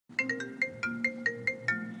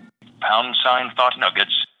# Thought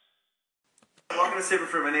Nuggets. Welcome to Saber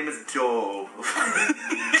Fruit. My name is Joel.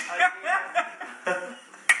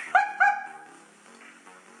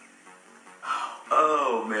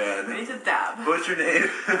 Oh, man. I need to dab. What's your name?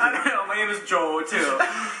 I don't know. My name is Joel, too.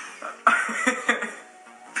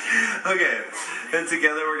 Okay. And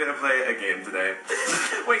together we're going to play a game today.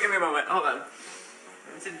 Wait, give me a moment. Hold on.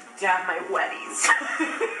 I need to dab my wetties.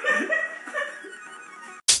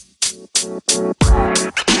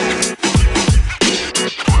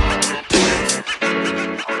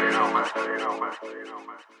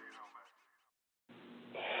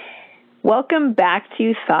 Welcome back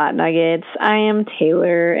to Thought Nuggets. I am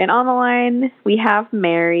Taylor, and on the line we have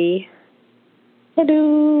Mary.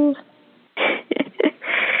 Hello.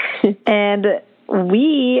 And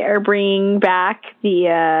we are bringing back the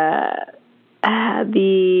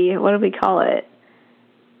what do we call it?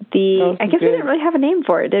 I guess we didn't really have a name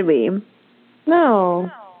for it, did we?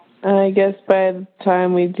 No. I guess by the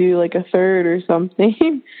time we do like a third or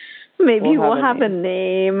something, maybe we'll have a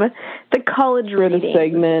name. The college for reading. the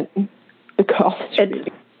segment. The college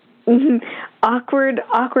reading.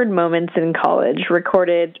 Awkward moments in college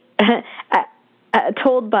recorded,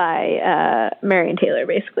 told by Mary and Taylor,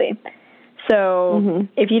 basically. So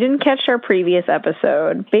if you didn't catch our previous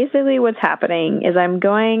episode, basically what's happening is I'm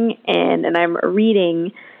going in and I'm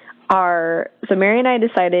reading so Mary and I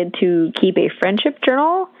decided to keep a friendship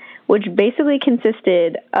journal, which basically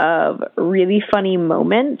consisted of really funny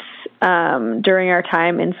moments during our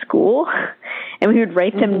time in school, and we would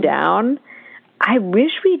write them down. I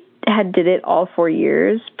wish we had did it all 4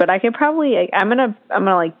 years, but I could probably I'm gonna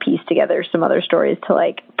like piece together some other stories to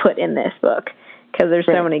like put in this book because there's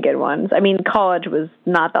so many good ones. I mean, college was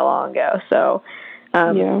not that long ago, so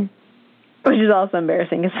which is also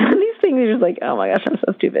embarrassing because some of these things are just like, oh my gosh, I'm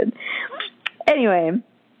so stupid. Anyway,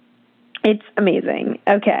 it's amazing.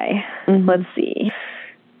 Okay, let's see.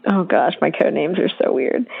 Oh gosh, my code names are so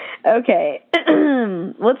weird. Okay,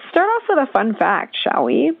 let's start off with a fun fact, shall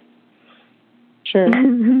we? Sure.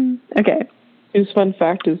 Okay. Whose fun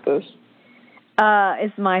fact is this?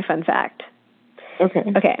 It's my fun fact. Okay.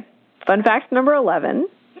 Okay. Fun fact number 11.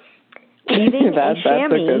 Leaving a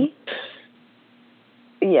chamois.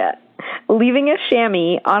 Yeah. Leaving a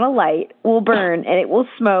chamois on a light will burn and it will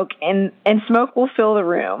smoke and smoke will fill the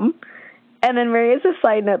room. And then Mary has a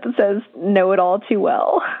side note that says, know it all too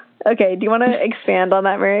well. Okay. Do you want to expand on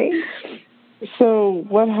that, Mary? So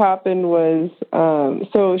what happened was,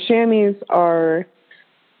 so chamois are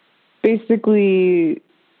basically,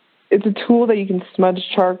 it's a tool that you can smudge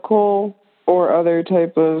charcoal or other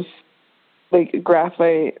type of like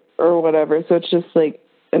graphite or whatever. So it's just like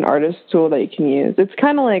an artist tool that you can use. It's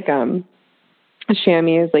kind of like a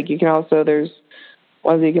chamois. Like you can also, there's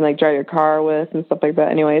ones that you can like dry your car with and stuff like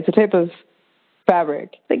that. Anyway, it's a type of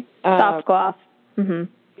fabric. Like soft cloth.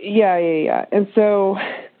 Yeah. And so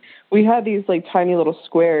we had these like tiny little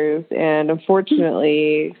squares, and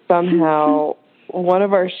unfortunately, somehow one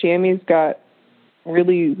of our chamois got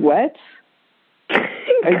really wet.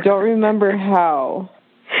 I don't remember how.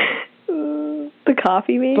 The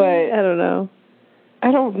coffee, maybe? But I don't know.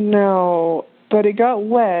 I don't know, but it got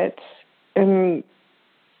wet, and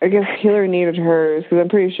I guess Taylor needed hers because I'm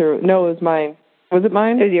pretty sure. No, it was mine. Was it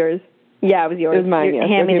mine? It was yours. Yeah, it was yours. It was mine. Yes.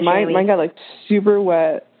 Okay, mine got like super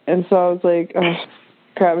wet, and so I was like, oh,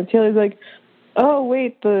 crap. And Taylor's like, oh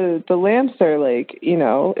wait, the lamps are like, you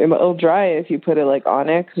know, it'll dry if you put it like on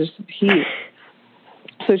it because there's heat.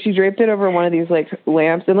 So she draped it over one of these like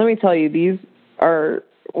lamps, and let me tell you, these are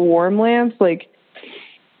warm lamps. Like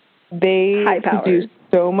they produce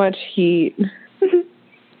so much heat.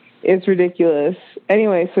 It's ridiculous.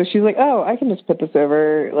 Anyway, so she's like, oh, I can just put this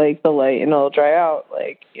over like the light and it'll dry out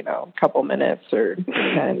like, you know, a couple minutes or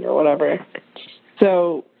 10 or whatever.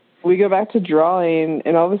 So we go back to drawing,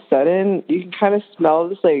 and all of a sudden you can kind of smell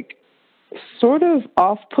this like sort of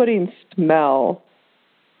off-putting smell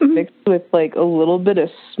mixed with like a little bit of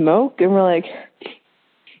smoke, and we're like,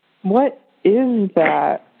 what is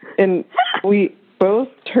that? And we both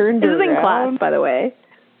turned around. This is in class, by the way.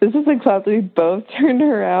 This is in class. We both turned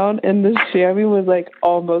around, and the chamois was like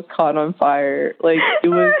almost caught on fire. Like it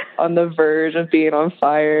was on the verge of being on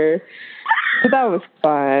fire. But that was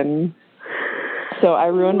fun. So I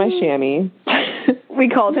ruined my chamois. We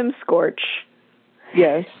called him Scorch.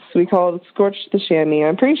 Yes, we called Scorch the chamois.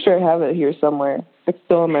 I'm pretty sure I have it here somewhere. It's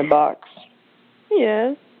still in my box.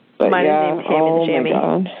 Yeah. But mine yeah, is named Hammy the Chamois.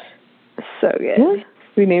 Oh my God. So good. Yeah.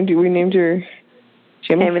 We named your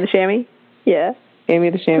chamois? Hammy the Chamois? Yeah. Amy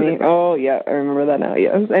the chamois. Oh, yeah, I remember that now,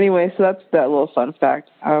 yes. Anyway, so that's that little fun fact.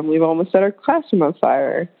 We've almost set our classroom on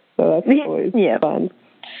fire, so that's always fun.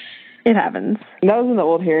 It happens. And that was in the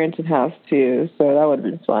old Harrington house, too, so that would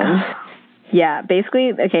have been fun. Yeah,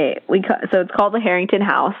 basically, okay, so it's called the Harrington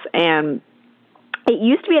House, and it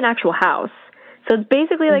used to be an actual house. So it's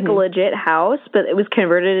basically like a legit house, but it was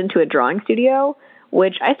converted into a drawing studio,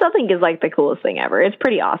 which I still think is like the coolest thing ever. It's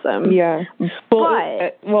pretty awesome. Yeah.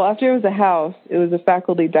 Well, after it was a house, it was a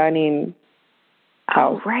faculty dining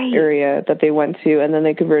house area that they went to, and then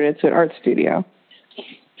they converted it to an art studio.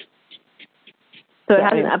 So it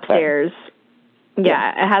has an upstairs.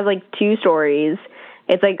 Yeah, it has like 2 stories.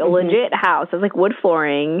 It's like a legit house. It's like wood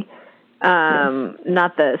flooring,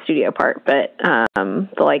 not the studio part, but the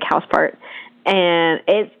like house part. And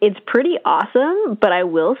it's pretty awesome, but I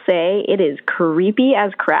will say it is creepy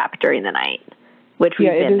as crap during the night, which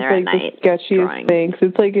we've been there at night. Yeah, it is like the sketchiest thing. So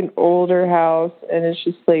it's like an older house, and it's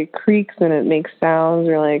just like creaks and it makes sounds.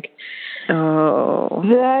 You're like, oh,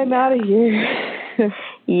 I'm out of here.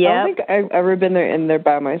 Yeah. I don't think I've ever been in there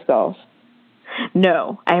by myself.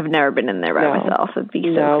 No, I have never been in there by myself. It'd be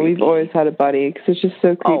so creepy. We've always had a buddy because it's just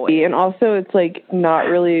so creepy. Always. And also it's like not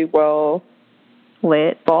really well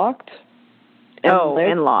lit, locked.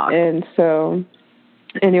 And locked. And so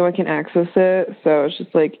anyone can access it. So it's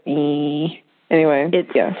just like, Anyway,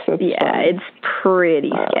 it's pretty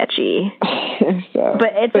sketchy.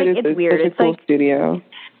 But it's weird. It's a cool studio.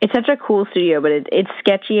 It's such a cool studio, but it's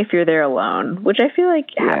sketchy if you're there alone, which I feel like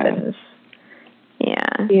happens.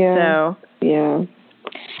 Yeah. So. Yeah.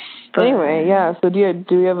 But anyway, yeah. So do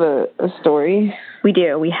we have a story? We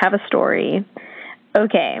do. We have a story.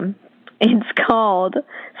 Okay. It's called,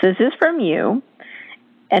 so this is from you,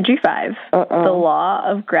 entry 5, The Law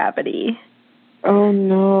of Gravity. Oh,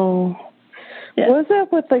 no. Yeah. What was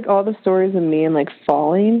up with, like, all the stories of me and, like,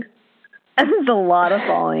 falling? There's a lot of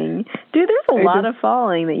falling. Dude, there's a lot of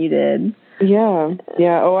falling that you did. Yeah.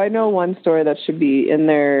 Yeah. Oh, I know one story that should be in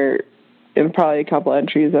there in probably a couple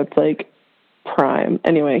entries that's, like, prime.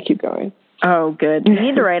 Anyway, keep going. Oh, good. You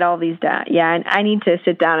need to write all these down. Yeah, and I need to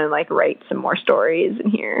sit down and, like, write some more stories in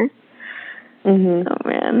here. Oh,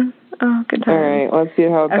 man. Oh, good time. All right, let's see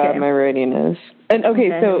how bad my writing is. And,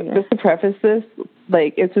 so just to preface this,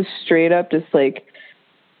 like, it's a straight up just, like,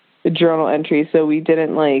 a journal entry, so we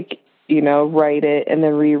didn't, like, write it and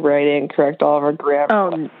then rewrite it and correct all of our grammar.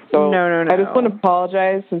 Oh, so no. I just want to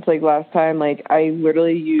apologize since, like, last time, like, I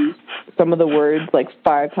literally used some of the words, like,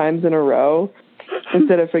 5 times in a row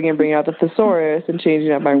instead of freaking bringing out the thesaurus and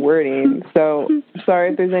changing up my wording. So,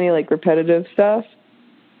 sorry if there's any, like, repetitive stuff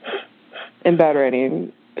and bad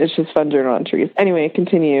writing. It's just fun journal entries. Anyway,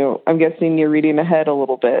 continue. I'm guessing you're reading ahead a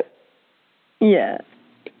little bit. Yeah.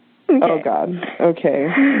 Okay. Oh, God. Okay.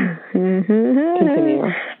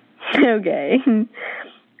 Continue. Okay.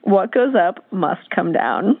 What goes up must come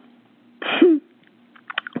down.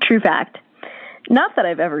 True fact. Not that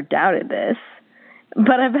I've ever doubted this,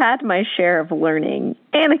 but I've had my share of learning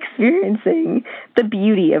and experiencing the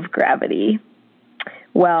beauty of gravity.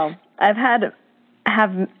 Well, I have had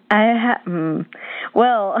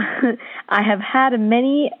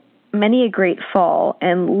many a great fall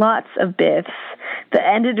and lots of biffs that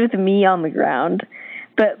ended with me on the ground.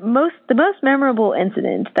 But the most memorable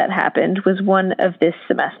incident that happened was one of this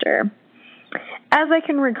semester. As I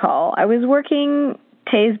can recall, I was walking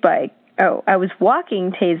Tay's bike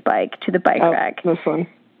to the bike rack. That's fun.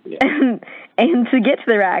 Yeah. And to get to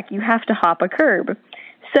the rack, you have to hop a curb.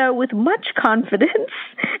 So with much confidence,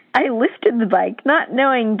 I lifted the bike, not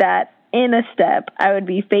knowing that in a step I would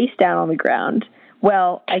be face down on the ground.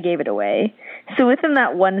 Well, I gave it away. So within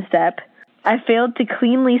that one step, I failed to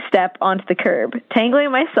cleanly step onto the curb,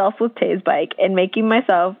 tangling myself with Tay's bike and making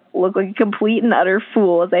myself look like a complete and utter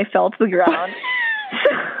fool as I fell to the ground.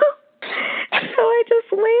 So I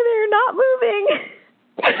just lay there not moving.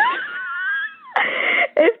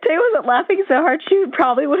 If Tay wasn't laughing so hard, she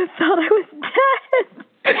probably would have thought I was dead.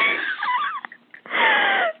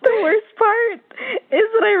 The worst part is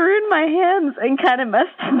that I ruined my hands and kind of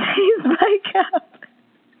messed Tay's bike up.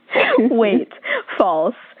 Wait,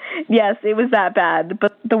 false. Yes, it was that bad.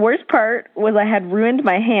 But the worst part was I had ruined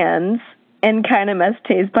my hands and kind of messed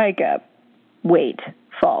Tay's bike up. Wait,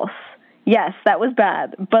 false. Yes, that was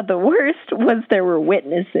bad. But the worst was there were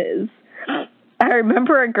witnesses. I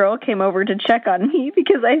remember a girl came over to check on me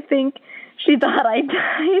because I think she thought I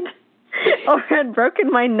died or had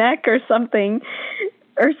broken my neck or something.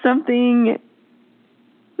 I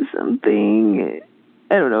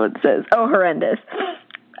don't know what it says. Oh, horrendous.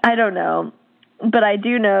 I don't know. But I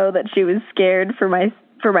do know that she was scared for my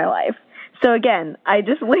life. So again, I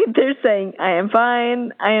just laid there saying, I am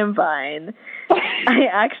fine. I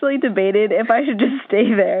actually debated if I should just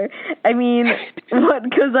stay there. I mean, what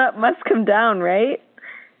goes up must come down, right?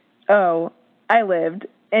 Oh, I lived.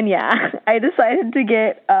 yeah, I decided to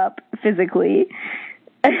get up physically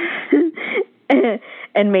and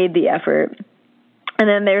made the effort. And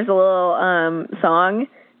then there's a little song.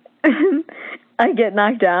 I get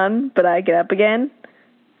knocked down, but I get up again.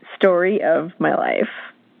 Story of my life.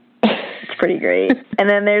 It's pretty great. And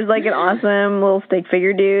then there's like an awesome little stick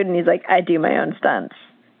figure dude, and he's like, I do my own stunts.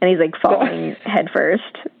 And he's like falling head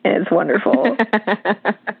first, and it's wonderful. That's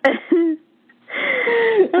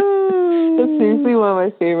seriously one of my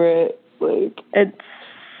favorite, like...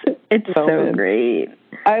 It's so great.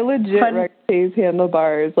 I legit wrecked Kay's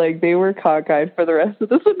handlebars. Like, they were cockeyed for the rest of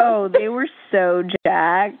the semester. Oh, they were so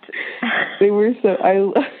jacked. They were so... I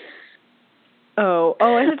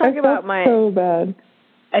should talk about my... so bad.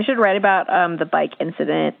 I should write about the bike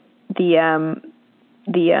incident. The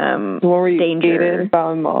one where you danger. skated in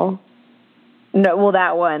Fountain Mall. No, well,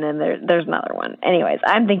 that one, and there's another one. Anyways,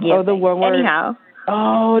 I'm thinking of the one where... Anyhow.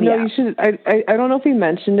 Oh, no, you should... I don't know if we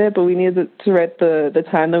mentioned it, but we needed to write the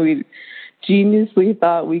time that we geniusly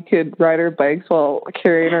thought we could ride our bikes while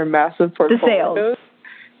carrying our massive portfolios. The sails.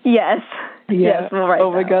 Yes. Yeah. Yes, we'll write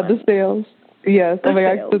oh, my God, one. the sails. Yes. Oh,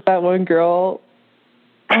 my God, with that one girl...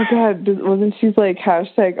 Oh, God, wasn't she like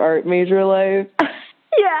hashtag art major life?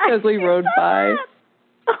 Yeah. As we rode by.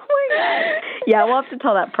 Oh, my God. Yeah, we'll have to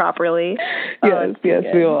tell that properly. Yes, we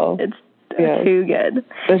will. It's too good.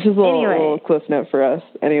 That's just a little cliff note for us.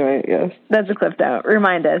 Anyway, yes. That's a cliff note.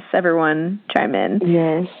 Remind us, everyone, chime in.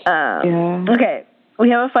 Yes. Okay,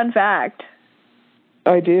 we have a fun fact.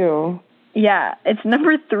 I do. Yeah, it's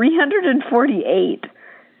number 348.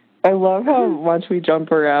 I love how much we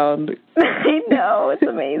jump around. I know, it's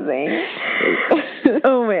amazing.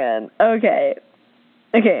 Oh, man. Okay.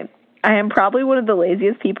 I am probably one of the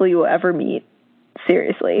laziest people you will ever meet.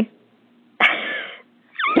 Seriously.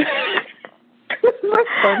 This is my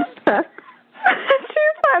fun fact. That's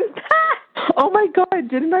your fun fact. Oh, my God.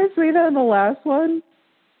 Didn't I say that in the last one?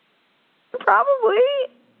 Probably.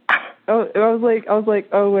 Oh, I was like,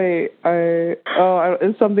 oh, wait.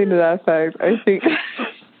 It's something to that effect. I think...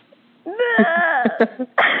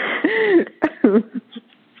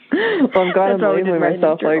 I'm glad I'm labeling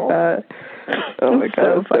myself like that. Oh my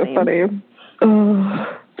God, that's so funny.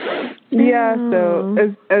 Yeah, so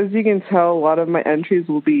as you can tell, a lot of my entries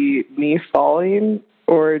will be me falling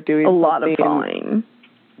or doing a lot of falling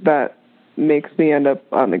that makes me end up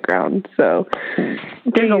on the ground. So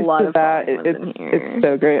there's a lot of that. It's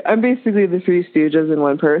so great. I'm basically the Three Stooges in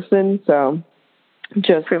one person, so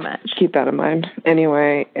just pretty much keep that in mind.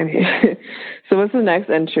 Anyway, so what's the next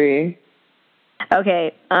entry?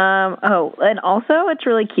 Okay. And also it's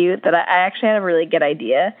really cute that I actually had a really good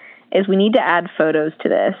idea. Is we need to add photos to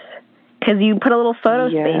this because you put a little photo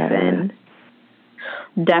space in.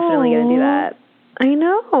 Definitely gonna do that. I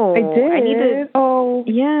know. I did. I need to. Oh,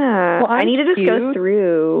 yeah. Well, I need to just go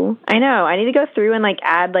through. I know. I need to go through and like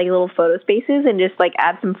add like little photo spaces and just like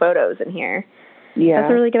add some photos in here. Yeah,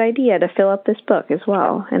 that's a really good idea to fill up this book as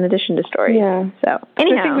well, in addition to stories. Yeah. So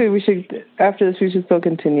anyhow, I think we should after this. We should still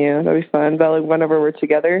continue. That'd be fun. But like whenever we're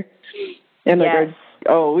together, and like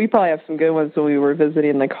we probably have some good ones when we were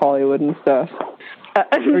visiting like Hollywood and stuff,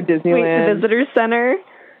 or Disneyland, the Visitor Center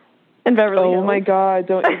in Beverly Hills. Oh my God!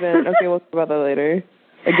 Don't even. Okay, we'll talk about that later.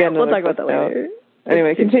 Again, we'll talk about that later.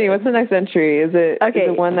 Anyway, continue. What's the next entry? Is it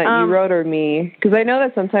the one that you wrote or me? Because I know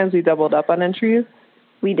that sometimes we doubled up on entries.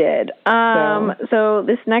 We did. So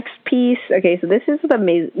this next piece, so this is the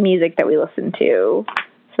music that we listened to.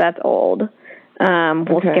 So that's old.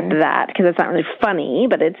 We'll skip that because it's not really funny,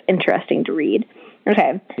 but it's interesting to read.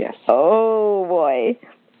 Okay. Yes. Oh, boy.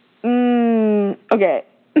 Okay.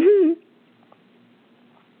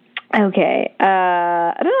 Okay.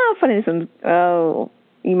 I don't know how funny this one's. Oh,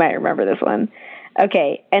 you might remember this one.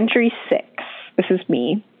 Okay. Entry 6. This is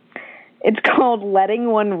me. It's called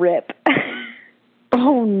Letting One Rip.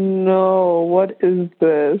 Oh no, what is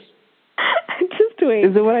this? Just wait.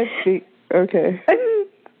 Is it what I see? Okay.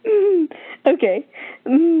 Okay.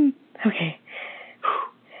 Okay.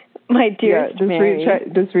 My dearest Mary.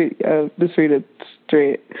 Just read it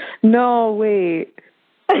straight. No, wait.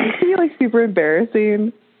 Is it like super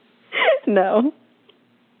embarrassing? No.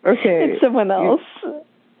 Okay. It's someone else.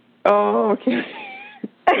 Oh, okay.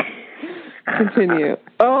 Continue.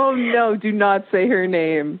 Oh no, do not say her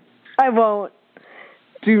name. I won't.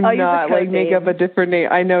 Do not make up a different name.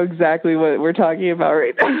 I know exactly what we're talking about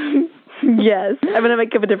right now. Yes, I'm gonna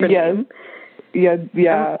make up a different name. Yeah.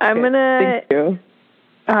 I'm gonna. Thank you.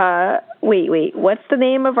 Wait. What's the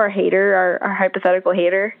name of our hater? Our hypothetical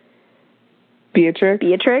hater? Beatrix.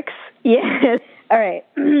 Yes. All right.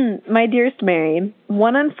 My dearest Mary,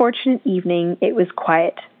 one unfortunate evening, it was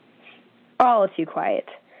quiet. All too quiet.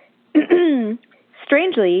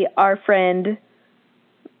 strangely, our friend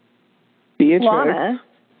Beatrix. Lana.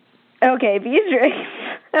 Okay, Beatrix.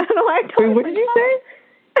 I don't know why I told what did you say?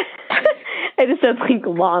 I just said like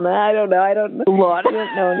Lana. I don't know. Lana. I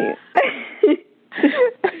don't know any.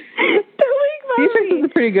 Beatrix is a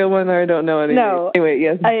pretty good one. I don't know any. No. Anyway,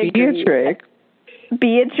 yes, Beatrix.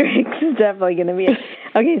 Beatrix is definitely going to be it.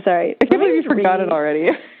 Okay, sorry. I can't believe you forgot it already.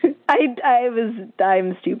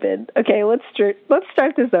 I'm stupid. Okay, let's start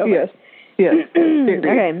this over. Yes.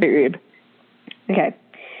 Period. Okay.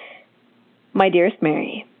 My dearest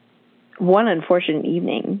Mary, one unfortunate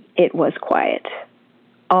evening, it was quiet.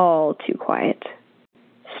 All too quiet.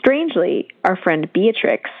 Strangely, our friend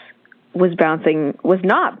Beatrix was not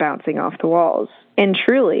bouncing off the walls, and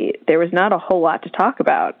truly, there was not a whole lot to talk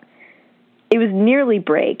about. It was nearly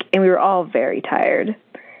break, and we were all very tired.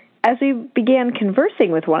 As we began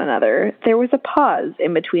conversing with one another, there was a pause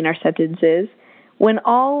in between our sentences when we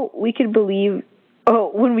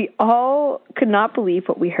all could not believe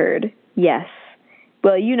what we heard. Yes.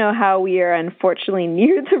 Well, you know how we are unfortunately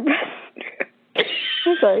near the restroom.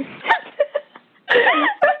 I'm sorry.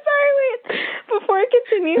 Wait. Before I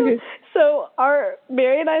continue, okay. So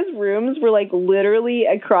Mary and I's rooms were like literally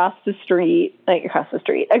across the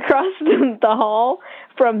hall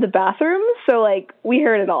from the bathroom. So like we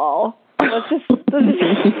heard it all. Let's just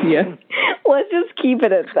yeah. Let's just keep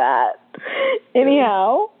it at that.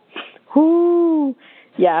 Anyhow,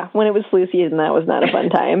 yeah, when it was flu season, that was not a fun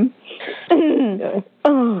time.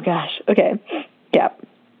 Oh gosh. Okay. Yeah.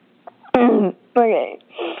 Okay.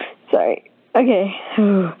 Sorry. Okay.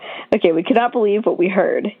 Okay, we could not believe what we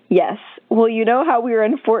heard. Yes. Well, you know how we were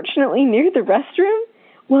unfortunately near the restroom?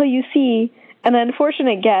 Well, you see, an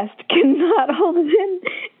unfortunate guest cannot hold it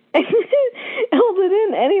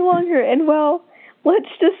in any longer. And, well, let's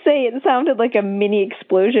just say it sounded like a mini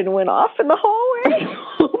explosion went off in the hallway.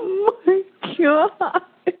 Oh, my God.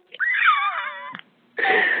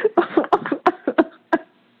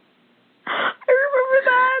 I remember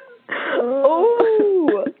that.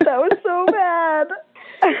 Oh, that was so bad.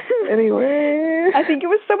 Anyway. I think it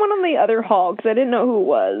was someone on the other hall because I didn't know who it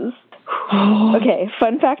was. Okay,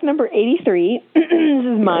 fun fact number 83. This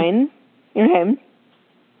is mine. Okay.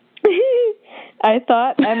 I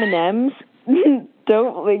thought Eminem's...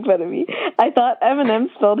 Don't make fun of me. I thought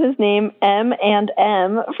Eminem spelled his name M and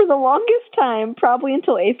M for the longest time, probably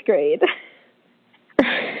until 8th grade.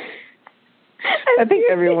 I think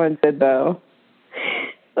everyone did, though.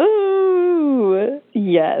 Ooh,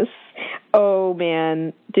 yes. Oh,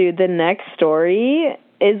 man. Dude, the next story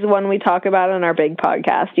is one we talk about on our big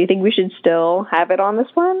podcast. Do you think we should still have it on this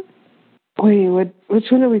one? Wait, which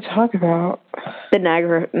one did we talk about? The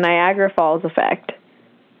Niagara Falls effect.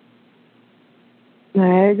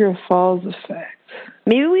 Niagara Falls effect.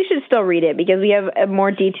 Maybe we should still read it because we have a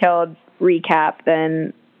more detailed recap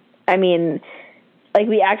than,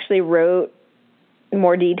 we actually wrote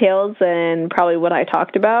more details than probably what I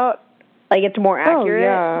talked about. Like, it's more accurate.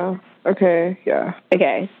 Oh, yeah. Okay, yeah.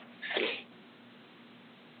 Okay.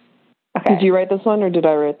 Did you write this one, or did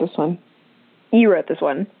I write this one? You wrote this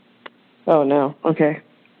one. Oh, no. Okay.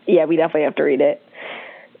 Yeah, we definitely have to read it.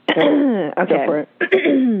 Okay. Go for it.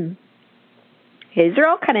 Okay, these are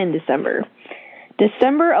all kind of in December.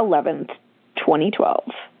 December 11th,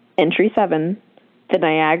 2012. Entry 7, The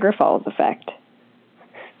Niagara Falls Effect.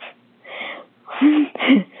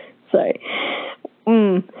 Sorry.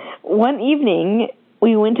 One evening,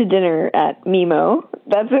 we went to dinner at Mimo.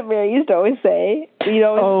 That's what Mary used to always say.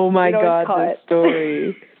 Oh my God, this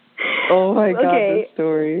story. Oh my God, this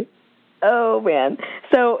story. Oh man.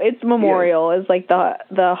 So it's Memorial is like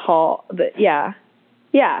the hall. Yeah.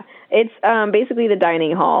 It's basically the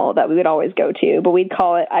dining hall that we would always go to, but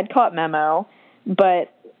I'd call it Memo,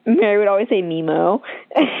 but Mary would always say Mimo.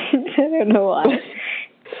 I don't know why.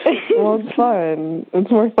 Well, it's fun. It's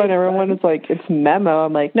more fun. Everyone is like, it's Memo.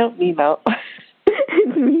 I'm like, no, Mimo.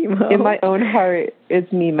 It's Mimo. In my own heart, it's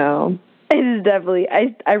Mimo. It is definitely,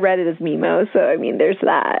 I read it as Mimo, so there's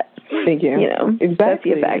that. Thank you. Exactly. That's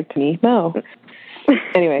the effect. Mimo.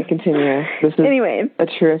 Anyway, continue. This is a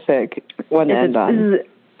terrific one to end on. This is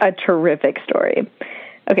a terrific story.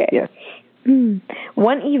 Okay. Yes.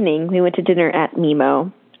 One evening, we went to dinner at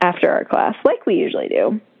Mimo after our class, like we usually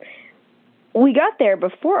do. We got there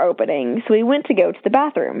before opening, so we went to go to the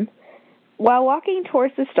bathroom. While walking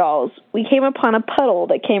towards the stalls, we came upon a puddle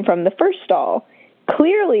that came from the first stall.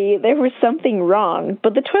 Clearly, there was something wrong,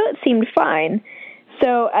 but the toilet seemed fine.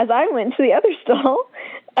 So as I went to the other stall,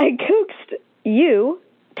 I coaxed you,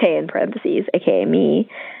 Tay in parentheses, aka me,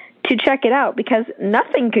 to check it out because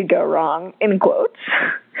nothing could go wrong, in quotes.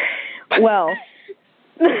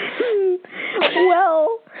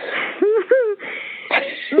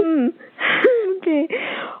 Okay.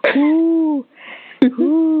 Ooh.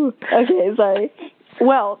 Ooh. Okay, sorry.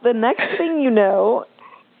 Well, the next thing you know,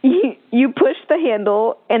 you pushed the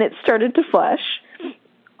handle and it started to flush.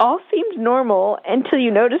 All seemed normal until you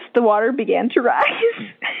noticed the water began to rise.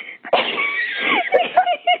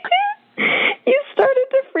 You started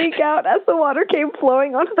to freak out as the water came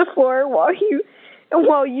flowing onto the floor while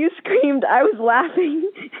you screamed. I was laughing,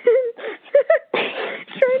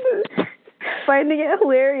 finding it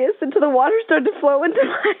hilarious until the water started to flow into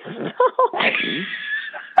my stall.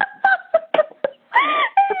 I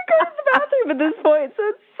go to the bathroom at this point, so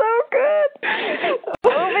it's so good.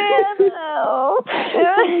 Oh man, no.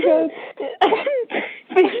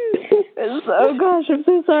 Oh gosh, I'm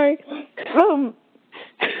so sorry.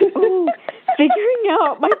 Figuring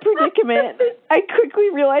out my predicament, I quickly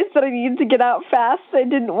realized that I needed to get out fast. I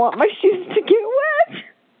didn't want my shoes to get wet.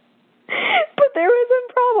 But there was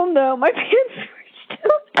a problem, though. My pants were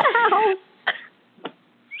still down.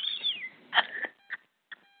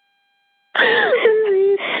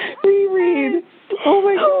 Reread. Oh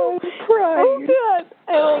my god, I'm crying.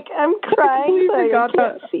 Oh god, I'm crying so I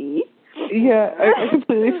can't see. Yeah, I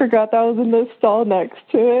completely forgot that was in the stall next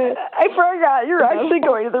to it. I forgot you're actually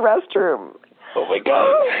going to the restroom. Oh my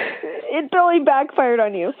god. It totally backfired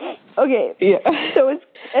on you. Okay. Yeah. So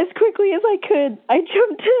as quickly as I could, I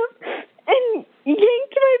jumped up and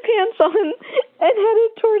yanked my pants on and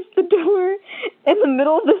headed towards the door. In the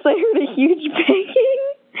middle of this, I heard a huge banging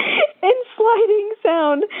and sliding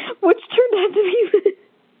sound, which turned out to be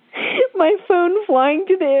my phone flying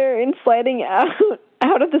through the air and sliding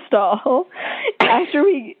out of the stall. After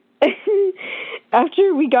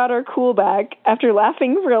we got our cool back, after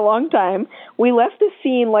laughing for a long time, we left the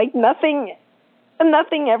scene like nothing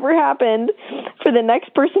ever happened for the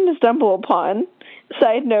next person to stumble upon.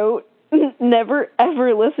 Side note, never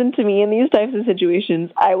ever listen to me in these types of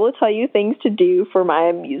situations. I will tell you things to do for my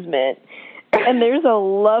amusement. And there's a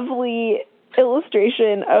lovely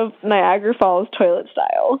illustration of Niagara Falls toilet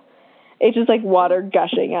style. It's just like water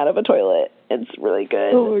gushing out of a toilet. It's really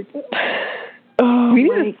good. Oh my god. Oh, we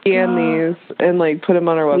need to scan these and like put them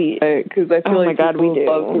on our website because I feel like people would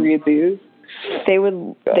love to read these. They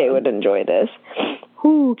would enjoy this.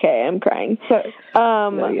 Ooh, okay, I'm crying. Fun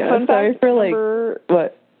sorry fact for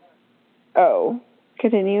what? Oh,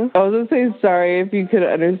 continue. I was gonna say sorry if you could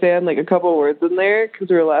understand like a couple words in there because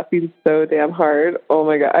we were laughing so damn hard. Oh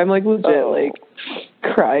my god, I'm like legit like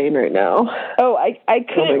crying right now. Oh, I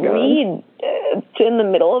couldn't read in the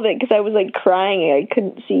middle of it because I was like crying. I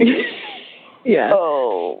couldn't see. Yeah.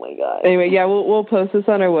 Oh my god. Anyway, yeah, we'll post this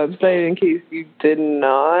on our website in case you did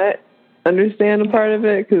not understand a part of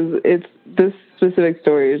it because this specific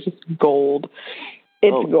story is just gold.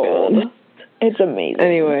 It's gold. God. It's amazing.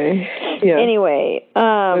 Anyway, yeah.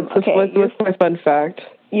 What's my fun fact?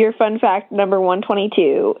 Your fun fact number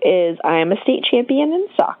 122 is I am a state champion in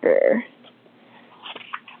soccer.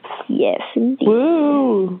 Yes, indeed.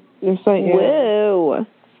 Woo! You're so young. Woo!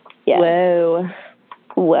 Yes. Whoa!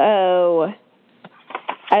 Whoa!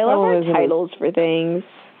 I love our titles for things.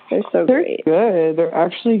 They're great. Good. They're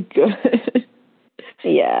actually good.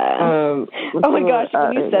 Yeah. Oh my gosh,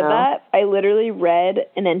 when you said that, I literally read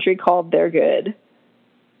an entry called "They're Good."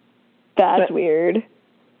 That's weird.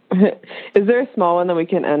 Is there a small one that we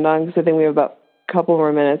can end on? Because I think we have about a couple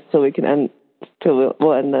more minutes till we can end.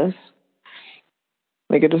 We'll end this.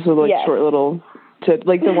 Like just a short little tip,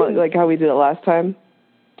 like the one, like how we did it last time.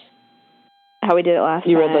 How we did it last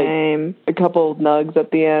time. You read like a couple nugs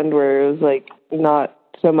at the end where it was like not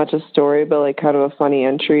so much a story, but like kind of a funny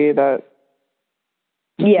entry that.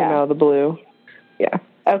 Yeah. You know, the blue. Yeah.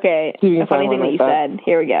 Okay. A funny thing that you said.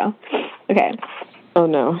 Here we go. Okay. Oh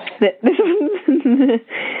no. This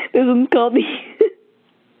one's called the.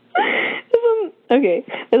 Okay.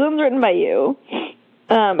 This one's written by you.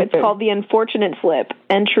 It's called The Unfortunate Slip,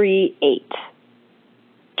 Entry 8,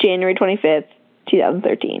 January 25th,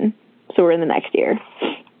 2013. So we're in the next year.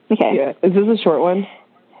 Okay. Yeah. Is this a short one?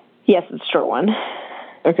 Yes, it's a short one.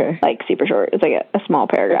 Okay. Like super short. It's like a small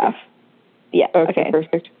paragraph. Okay. Yeah. Okay.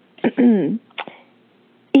 Perfect.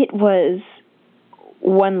 It was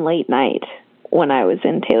one late night when I was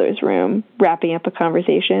in Taylor's room wrapping up a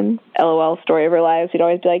conversation. LOL, story of our lives. We'd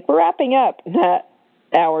always be like, we're wrapping up.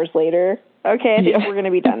 Hours later. Okay, I think we're going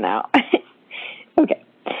to be done now. Okay.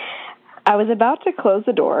 I was about to close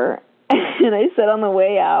the door, and I said on the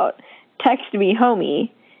way out, text me,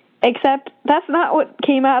 homie. Except that's not what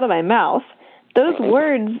came out of my mouth. Those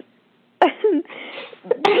words...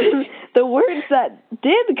 The words that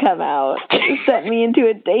did come out sent me into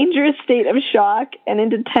a dangerous state of shock and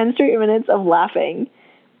into 10 straight minutes of laughing.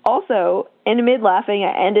 Also, in mid-laughing,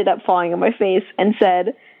 I ended up falling on my face and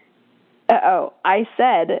said, I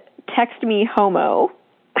said, text me homo.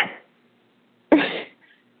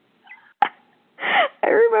 I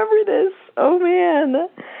remember this. Oh, man.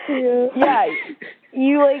 Yeah,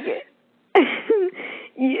 you, like...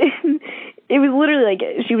 it was literally like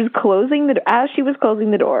she was closing as she was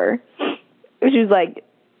closing the door, she was like,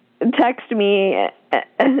 text me.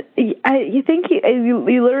 You think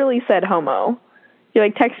you literally said homo. You're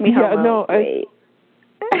like, text me homo. Yeah, no, wait.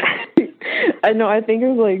 I know, I think it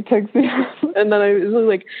was like, text me, and then I was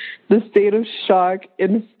like, the state of shock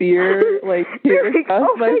and fear, like, came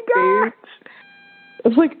across my face. I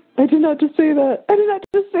was like, I did not just say that. I did not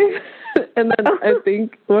just say that. And then I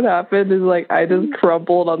think what happened is, like, I just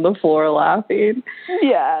crumpled on the floor laughing.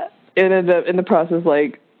 Yeah. And ended up in the process,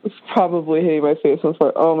 like, probably hitting my face on the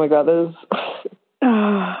floor. Oh, my God,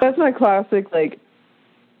 that's my classic, like,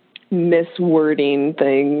 miswording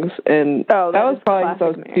things. And that was probably because I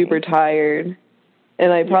was super tired.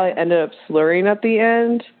 And I probably ended up slurring at the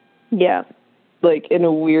end. Yeah. Like, in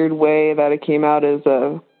a weird way that it came out as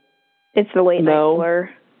a... It's the late night slur.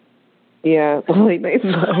 Yeah, the late night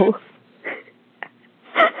slur.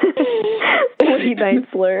 Late night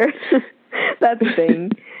slur. That's a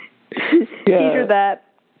thing. Yeah. T-shirt that.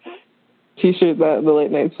 T-shirt that, the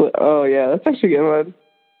late night slur. Oh, yeah, that's actually a good one.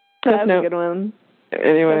 That's a good one.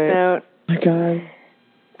 Anyway. Oh, my God.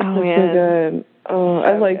 Oh, that's man. so good. Oh, so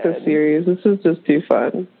I like this series. This is just too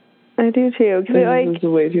fun. I do, too. Because this is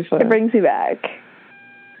way too fun. It brings me back.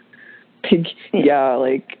 Yeah,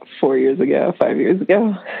 like 4 years ago, 5 years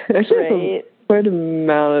ago. Right. Quite an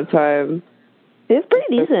amount of time. It's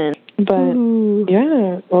pretty decent. But,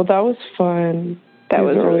 yeah, well, that was fun. That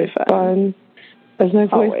was really fun. As my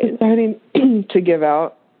voice is starting to give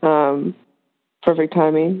out, perfect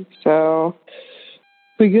timing. So,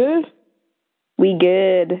 we good? We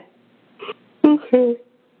good. Okay.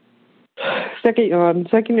 Second yawn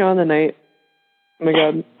of the night. Oh my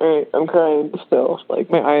God. All right, I'm crying still.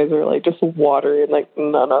 Like, my eyes are, like, just watering like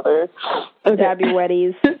none other. Okay. Dab your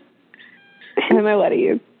wetties. And my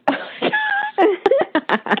wetties.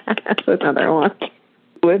 That's another one.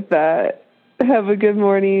 With that, have a good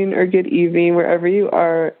morning or good evening wherever you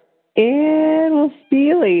are. And we'll see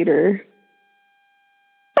you later.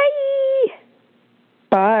 Bye.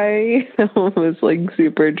 Bye. That one was, like,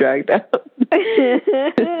 super dragged out.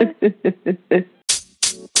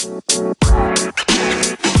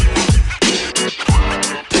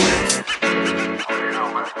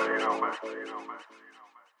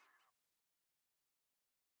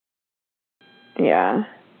 Yeah,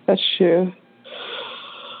 that's true.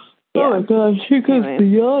 Yeah. Oh my gosh, here comes the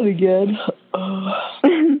yawn again.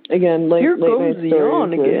 Again, here comes the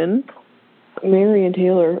yawn again. Mary and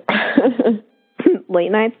Taylor.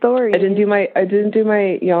 Late night story. I didn't do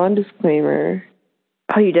my yawn disclaimer.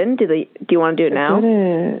 Oh, you didn't do the? Do you want to do it now? I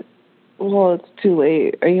didn't. Well, it's too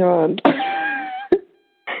late. I yawned.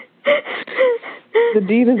 The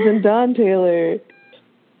deed has been done, Taylor.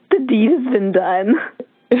 The deed has been done.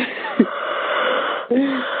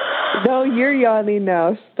 No, you're yawning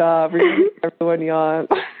now. Stop. Everyone yawn.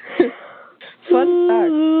 Fun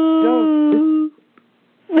fact.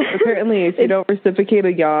 Apparently, if you don't reciprocate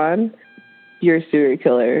a yawn, you're a serial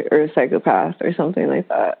killer or a psychopath or something like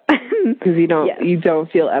that. Because you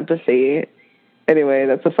don't feel empathy. Anyway,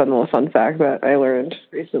 that's a fun fact that I learned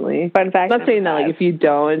recently. Fun fact. I'm not saying that, like, if you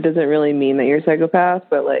don't, it doesn't really mean that you're a psychopath,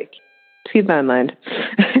 but, like, keep that in mind.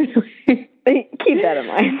 Keep that in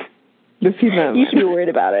mind. Just keep that in mind. You should be worried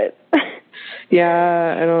about it.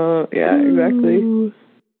 Yeah, I don't. Yeah, exactly.